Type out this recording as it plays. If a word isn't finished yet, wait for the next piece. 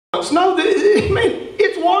No,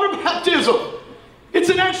 it's water baptism. It's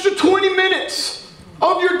an extra 20 minutes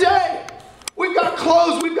of your day. We've got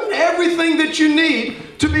clothes, we've got everything that you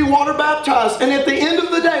need to be water baptized. And at the end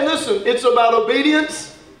of the day, listen, it's about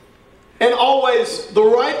obedience, and always the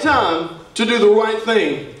right time to do the right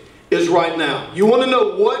thing is right now. You want to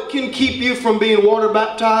know what can keep you from being water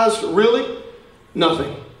baptized? Really?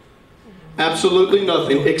 Nothing. Absolutely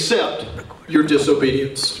nothing, except your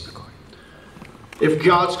disobedience. If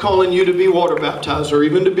God's calling you to be water baptized or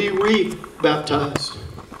even to be re-baptized,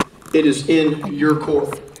 it is in your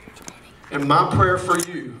court. And my prayer for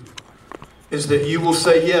you is that you will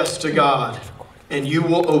say yes to God and you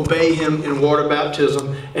will obey Him in water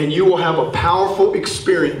baptism, and you will have a powerful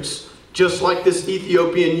experience just like this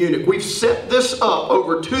Ethiopian eunuch. We've set this up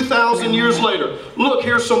over 2,000 years later. Look,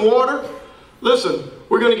 here's some water. Listen,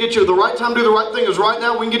 we're going to get you the right time to do the right thing is right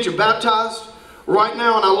now. We can get you baptized right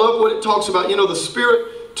now. And I love what it talks about. You know, the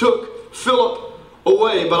Spirit took Philip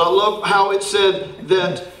away, but I love how it said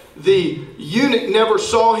that the eunuch never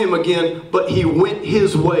saw him again, but he went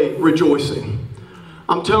his way rejoicing.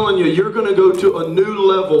 I'm telling you, you're going to go to a new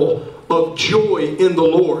level of joy in the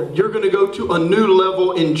Lord. You're going to go to a new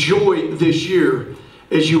level in joy this year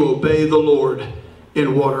as you obey the Lord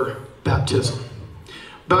in water baptism.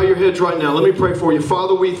 Bow your heads right now. Let me pray for you.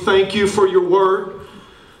 Father, we thank you for your word.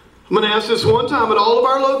 I'm going to ask this one time at all of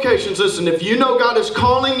our locations. Listen, if you know God is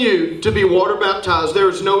calling you to be water baptized, there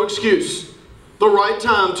is no excuse. The right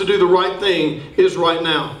time to do the right thing is right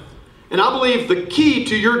now. And I believe the key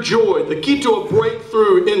to your joy, the key to a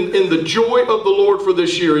breakthrough in the joy of the Lord for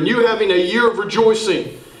this year, and you having a year of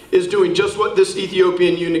rejoicing, is doing just what this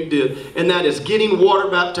Ethiopian eunuch did. And that is getting water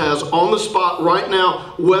baptized on the spot right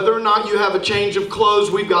now. Whether or not you have a change of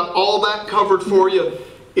clothes, we've got all that covered for you.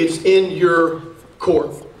 It's in your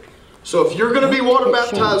court. So if you're going to be water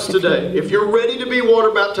baptized today, if you're ready to be water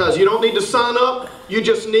baptized, you don't need to sign up. You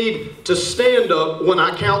just need to stand up when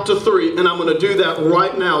I count to 3, and I'm going to do that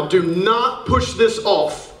right now. Do not push this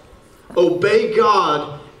off. Obey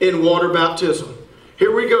God in water baptism.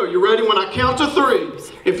 Here we go. You ready? When I count to 3,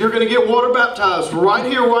 if you're going to get water baptized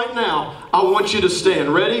right here, right now, I want you to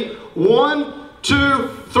stand. Ready? 1, 2,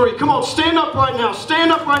 3. Come on, stand up right now.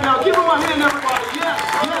 Stand up right now. Give them a hand, everybody. Yes,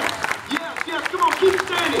 yes. Yes, come on, keep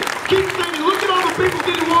standing. Keep standing. Look at all the people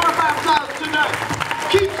getting water baptized today.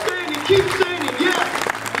 Keep standing, keep standing. Yes,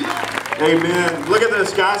 yes. Amen. Look at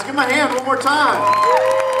this, guys. Give them a hand one more time.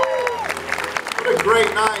 What a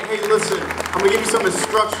great night. Hey, listen, I'm going to give you some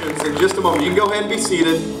instructions in just a moment. You can go ahead and be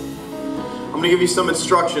seated. I'm going to give you some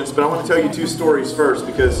instructions, but I want to tell you 2 stories first,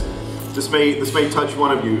 because this may touch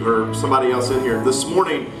one of you or somebody else in here. This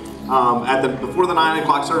morning, before the 9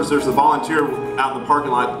 o'clock service, there's a volunteer out in the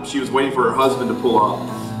parking lot. She was waiting for her husband to pull up,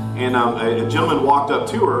 and a gentleman walked up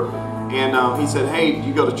to her, and he said, "Hey, do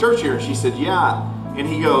you go to church here?" And she said, "Yeah." And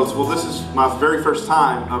he goes, "Well, this is my very first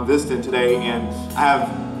time I'm visiting today, and I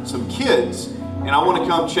have some kids, and I want to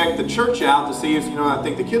come check the church out to see if, I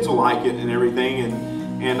think the kids will like it and everything."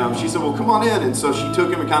 And she said, "Well, come on in." And so she took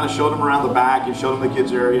him and kind of showed him around the back and showed him the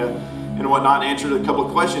kids area and whatnot, and answered a couple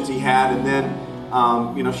of questions he had, and then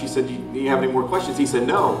she said, do you have any more questions? He said,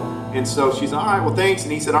 no. And so she said, all right, well, thanks.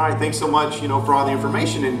 And he said, all right, thanks so much, for all the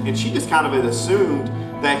information. And she just kind of had assumed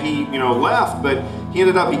that he, left, but he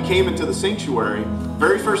came into the sanctuary.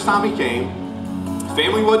 Very first time he came,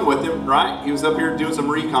 family wasn't with him, right? He was up here doing some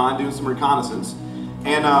reconnaissance.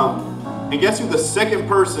 And guess who the second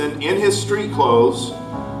person in his street clothes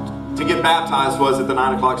to get baptized was at the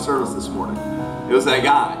 9 o'clock service this morning? It was that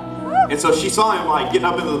guy. And so she saw him getting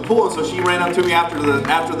up into the pool, and so she ran up to me after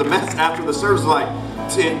the service,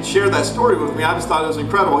 to share that story with me. I just thought it was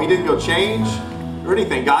incredible. He didn't go change or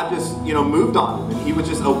anything. God just moved on him, and he was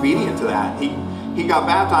just obedient to that. He got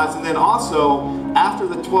baptized, and then also after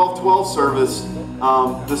the 12:12 service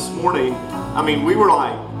this morning, we were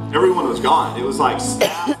everyone was gone. It was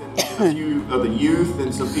staff and a few of the youth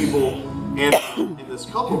and some people, and this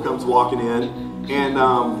couple comes walking in, and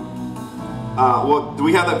well, do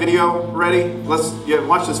we have that video ready? Let's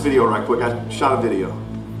watch this video right quick. I shot a video.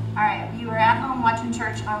 Alright, we were at home watching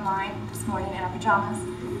church online this morning in our pajamas,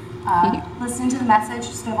 listening to the message.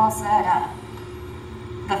 Snowball said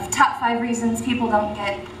the top 5 reasons people don't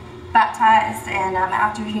get baptized, and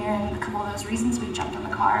after hearing a couple of those reasons, we jumped in the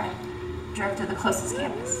car and drove to the closest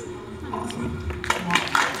campus. Awesome.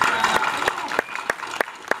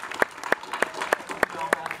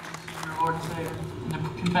 Your Lord and Savior. The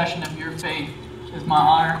confession of your faith is my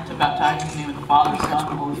honor to baptize you in the name of the Father, Son,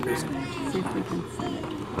 and Holy Spirit. See if we can set it.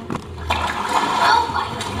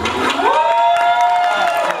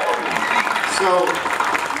 So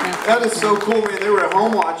that is so cool, man. They were at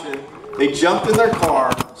home watching. They jumped in their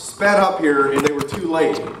car, sped up here and they were too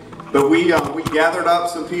late. But we gathered up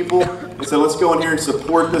some people and said, let's go in here and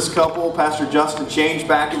support this couple. Pastor Justin changed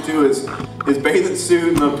back into his bathing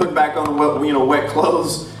suit and put back on the wet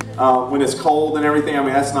clothes when it's cold and everything. I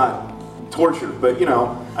mean, that's not torture, but it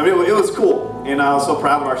was cool. And I was so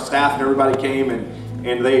proud of our staff, and everybody came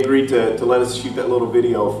and they agreed to let us shoot that little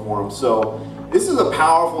video for them. So this is a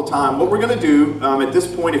powerful time. What we're going to do at this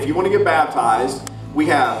point, if you want to get baptized, we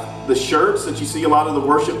have the shirts that you see a lot of the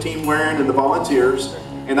worship team wearing and the volunteers.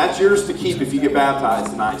 And that's yours to keep if you get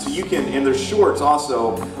baptized tonight. So you can, and there's shorts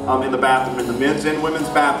also in the bathroom, in the men's and women's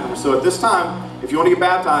bathroom. So at this time, if you want to get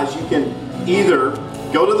baptized, you can either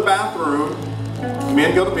go to the bathroom,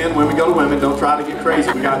 men go to men, women go to women. Don't try to get crazy.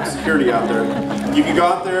 We got security out there. You can go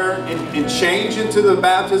out there and change into the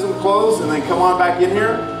baptism clothes and then come on back in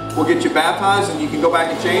here. We'll get you baptized and you can go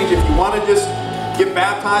back and change. If you want to just get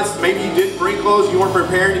baptized, maybe you didn't bring clothes, you weren't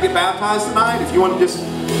preparing to get baptized tonight. If you want to just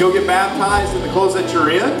go get baptized in the clothes that you're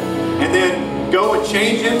in, and then go and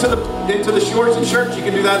change into the shorts and shirts, you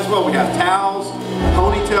can do that as well. We have towels,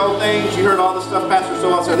 ponytail things. You heard all the stuff Pastor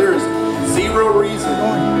Sohan said. There is zero reason.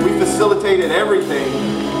 We facilitated everything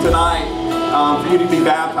tonight for you to be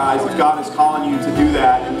baptized if God is calling you to do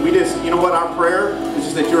that. And we just, our prayer is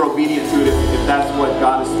just that you're obedient to it if that's what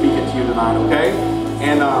God is speaking to you tonight, okay?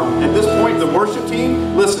 And at this point, the worship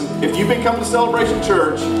team, listen, if you've been coming to Celebration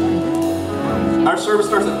Church, our service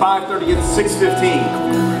starts at 5:30, it's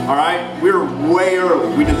 6:15. All right? We're way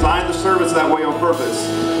early. We designed the service that way on purpose.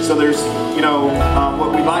 So there's,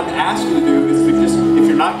 what we'd like to ask you to do is if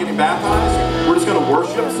you're not getting baptized, we're just going to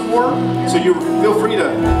worship some more. So you feel free to,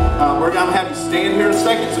 we're going to have you stand here in a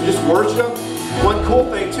second, so just worship. One cool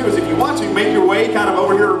thing too is if you want to, make your way kind of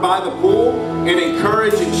over here by the pool and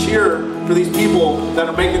encourage and cheer for these people that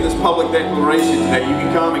are making this public declaration today. You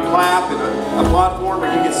can come and clap and applaud for them,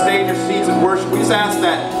 or you can stay in your seats and worship. We just ask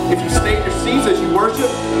that if you stay in your seats as you worship,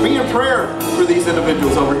 be in prayer for these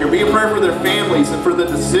individuals over here. Be in prayer for their families and for the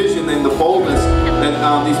decision and the boldness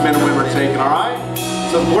that these men and women are taking, all right?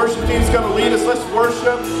 So the worship team's going to lead us. Let's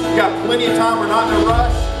worship. We've got plenty of time. We're not in a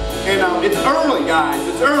rush. And it's early, guys.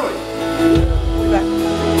 It's early.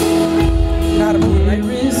 Not a move, right?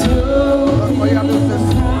 All you have to do is this.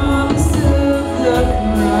 Let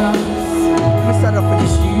me set up for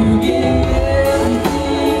you. Promise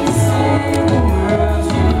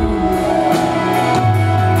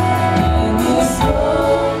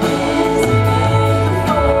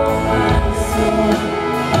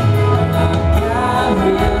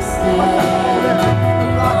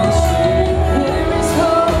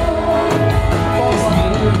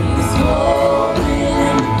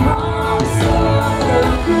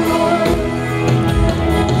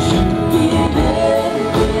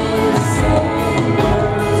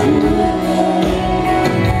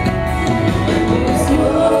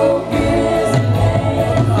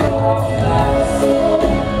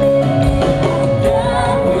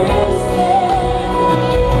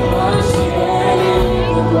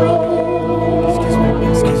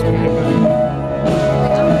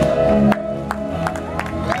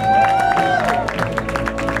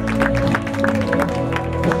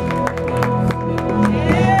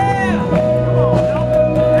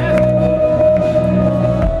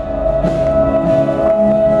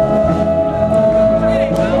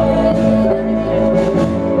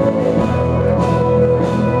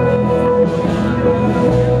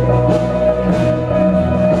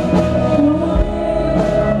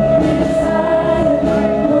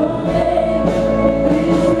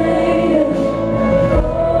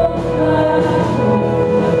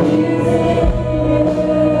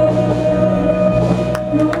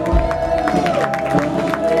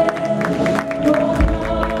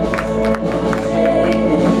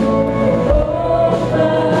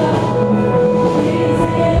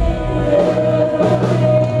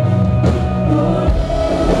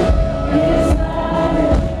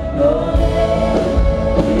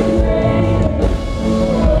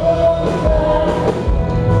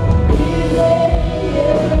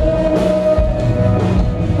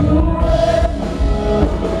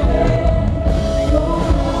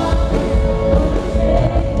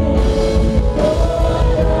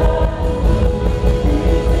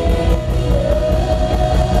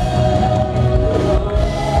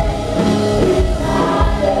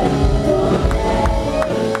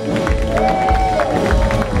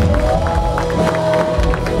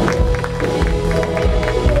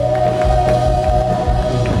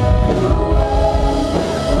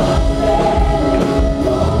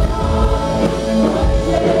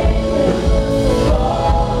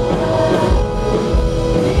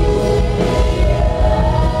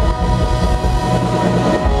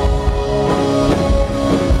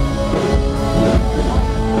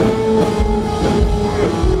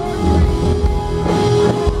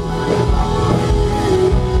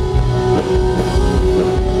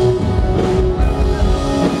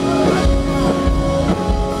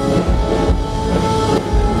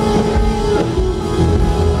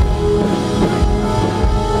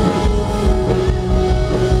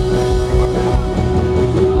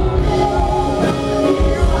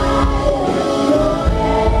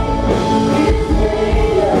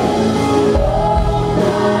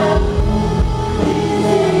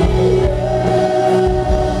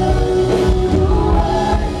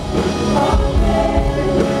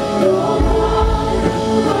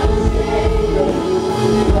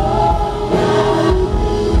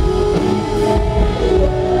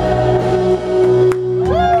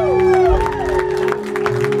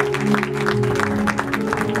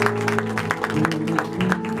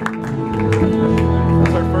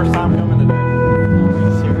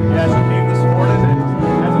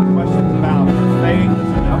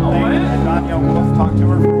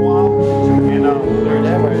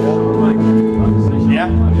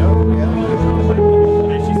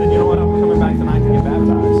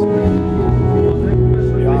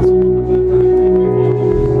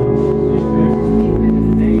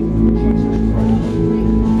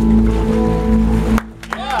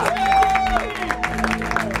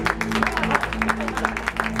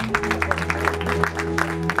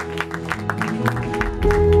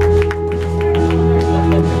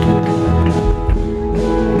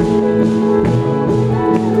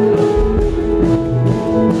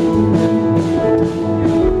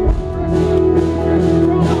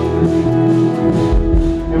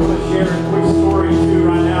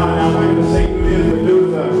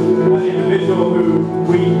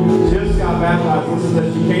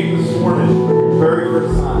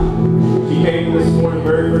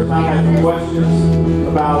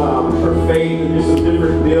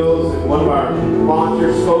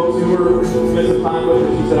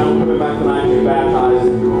said, I'm coming back tonight to get baptized.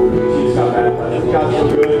 And she just got baptized. You guys feel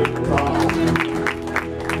good? That's awesome.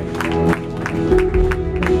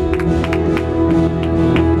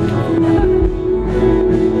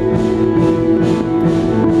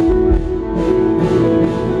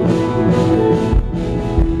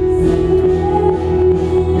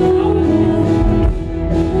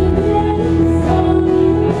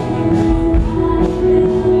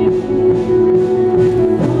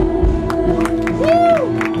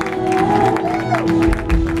 Woo!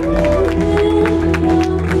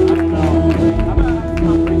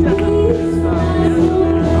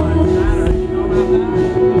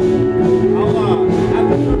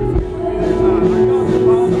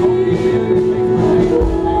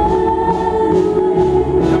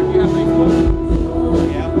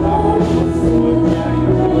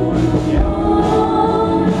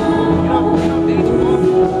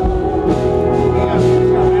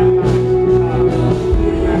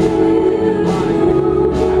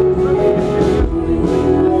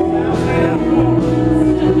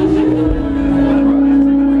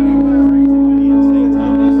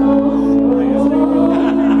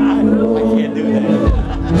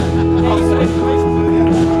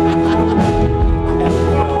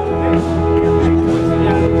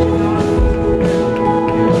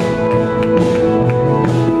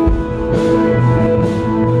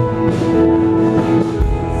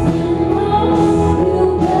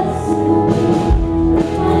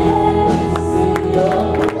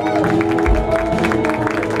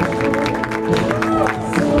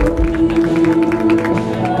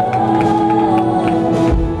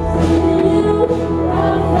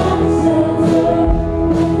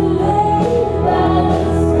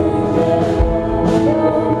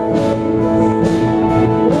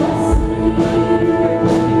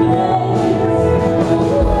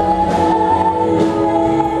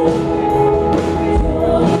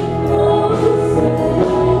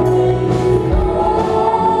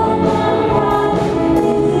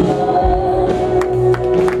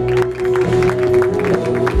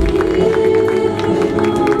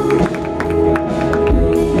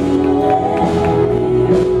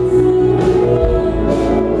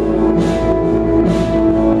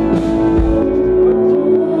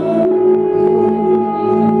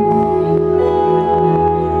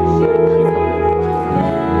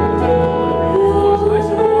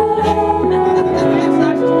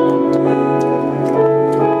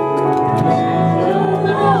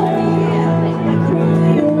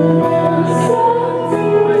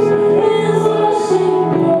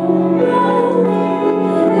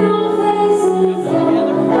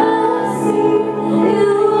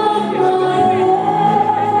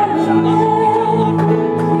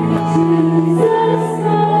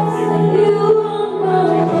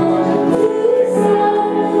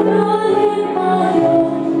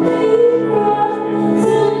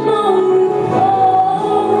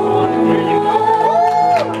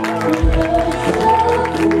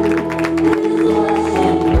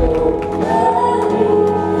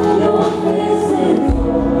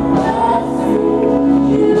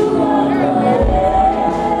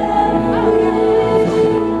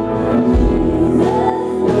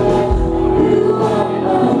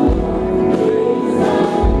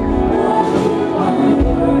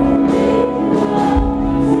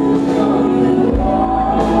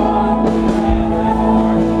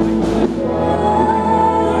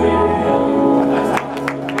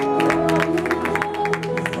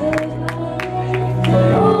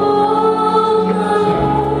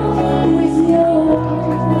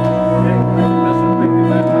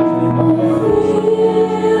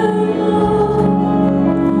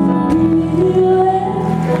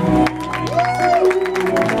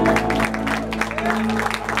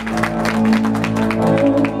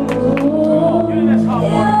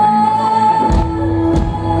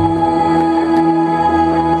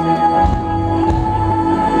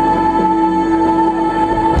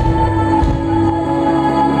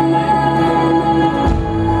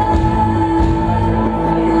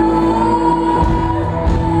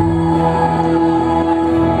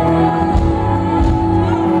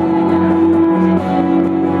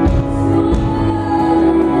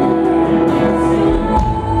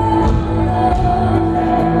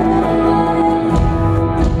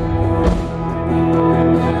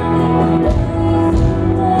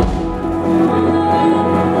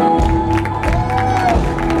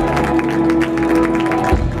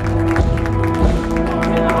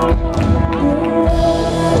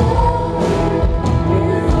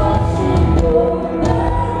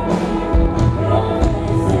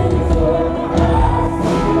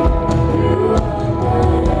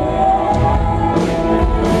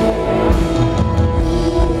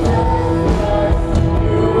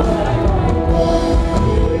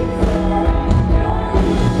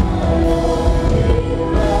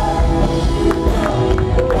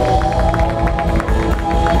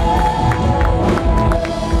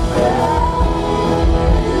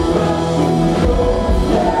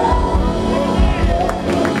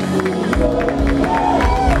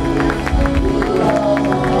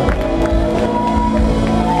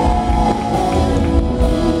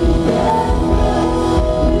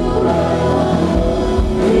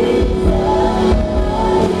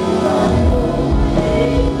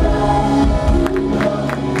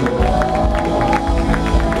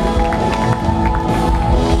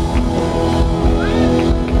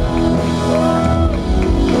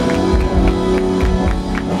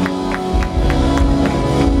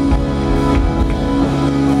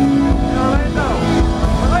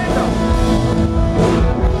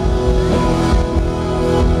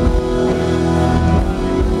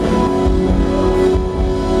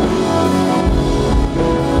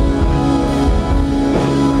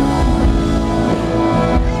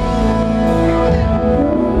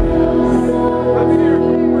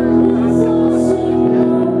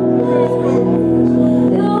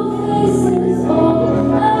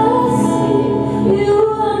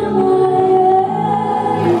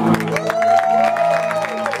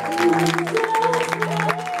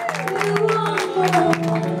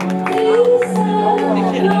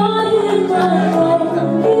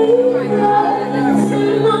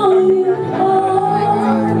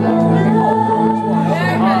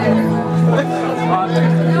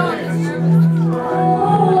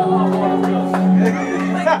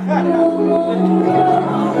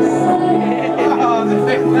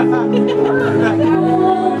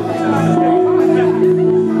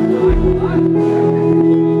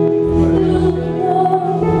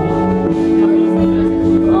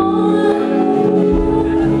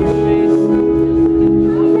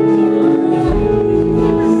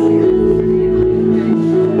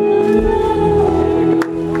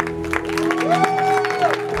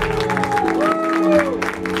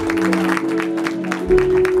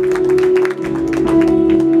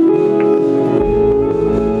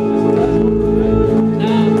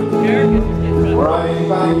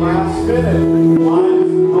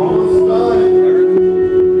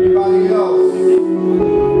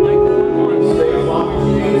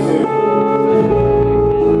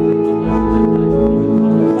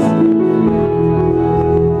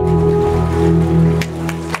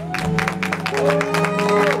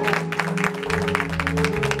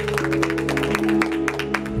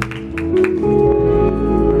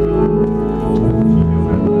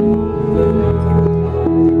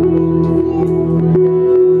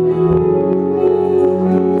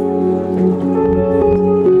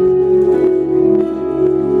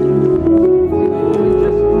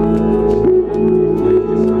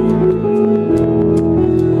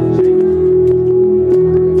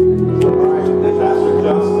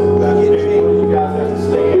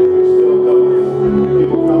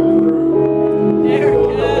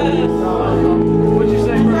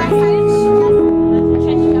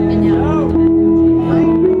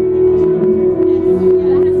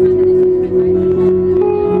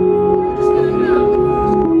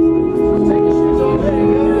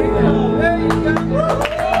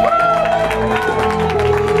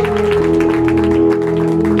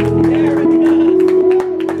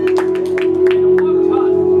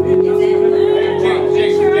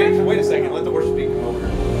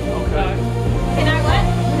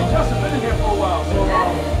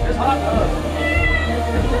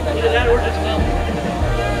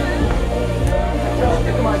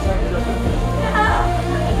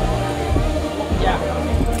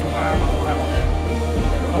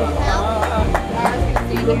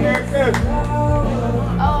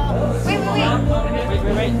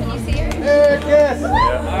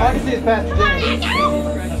 get Pastor James.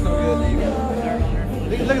 That's no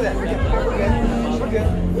good. Look at that. We're good. We're good.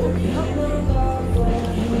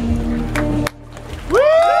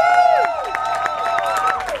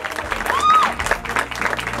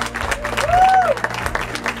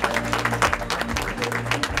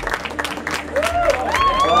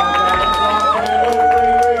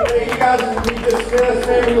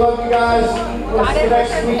 We love you guys. We'll see you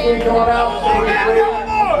next week. We're going out.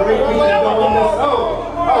 Great weekend going this.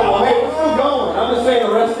 Well, hey, we're still going. I'm just saying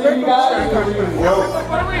the rest of you guys. We're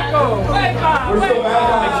still back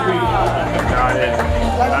next week.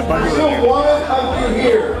 There's still one of you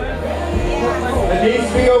here that needs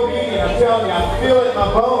to be obedient. I'm telling you, I feel it in my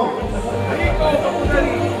bones.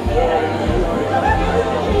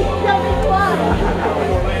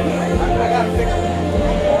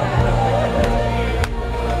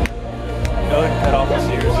 Cut off the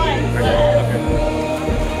series.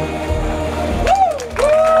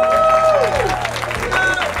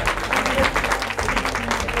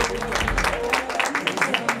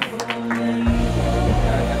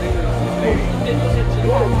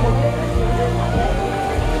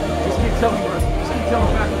 Just keep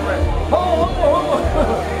telling back to red.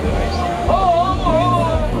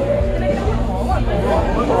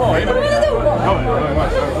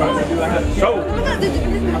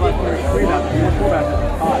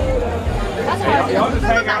 Y'all just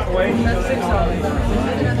hang out and wait.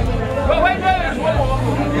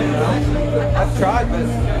 I've tried, but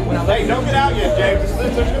when I'm Hey, don't get out yet, James.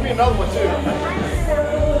 There's going to be another one, too.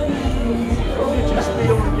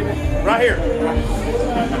 Right here.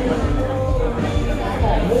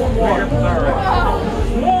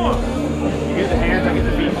 You get the hands, I get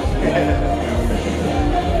the feet.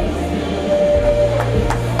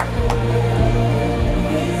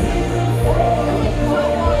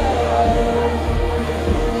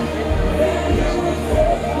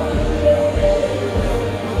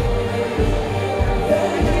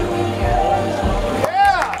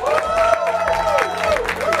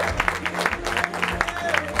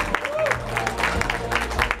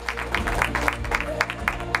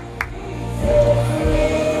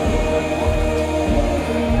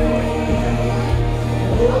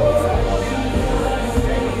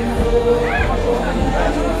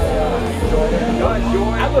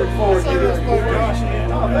 I look forward to this.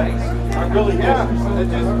 Oh, thanks. I really do. It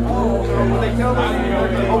just, when they tell me,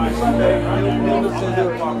 Open Sunday, they'll listen to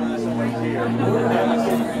it properly. Somebody's here. I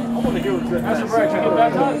want to hear what's good. That's a break. You get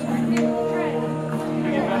baptized?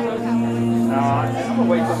 No, I'm going to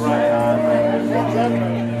wait till the right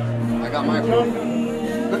time. I got my phone.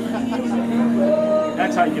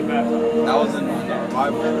 That's how you get baptized. That was in the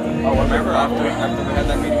Bible. Oh, remember after we had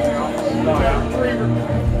that meeting in the office? Oh, yeah.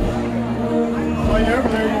 While you're over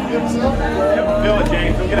there, you can get some. Feel it,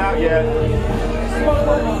 James. Don't get out yet.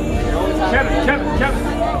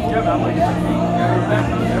 Kevin, I'm like,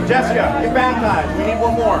 Jessica, get baptized. We need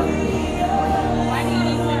one more.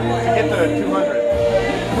 Get the 200.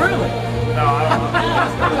 really? No, I don't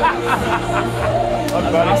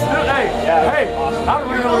know. Hey, I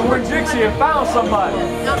really know where Dixie and found somebody.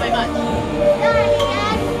 Not by much.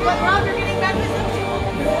 But Rob, you're getting back with them too.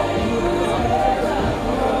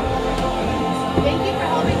 Thank you for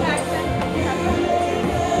helping Paxton.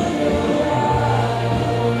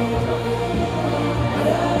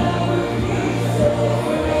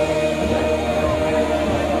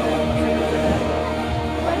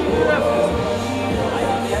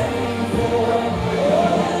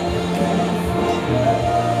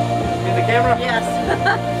 In the camera? Yes.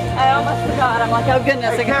 I almost forgot. I'm like, oh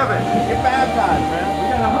goodness. Hey, Kevin, get baptized.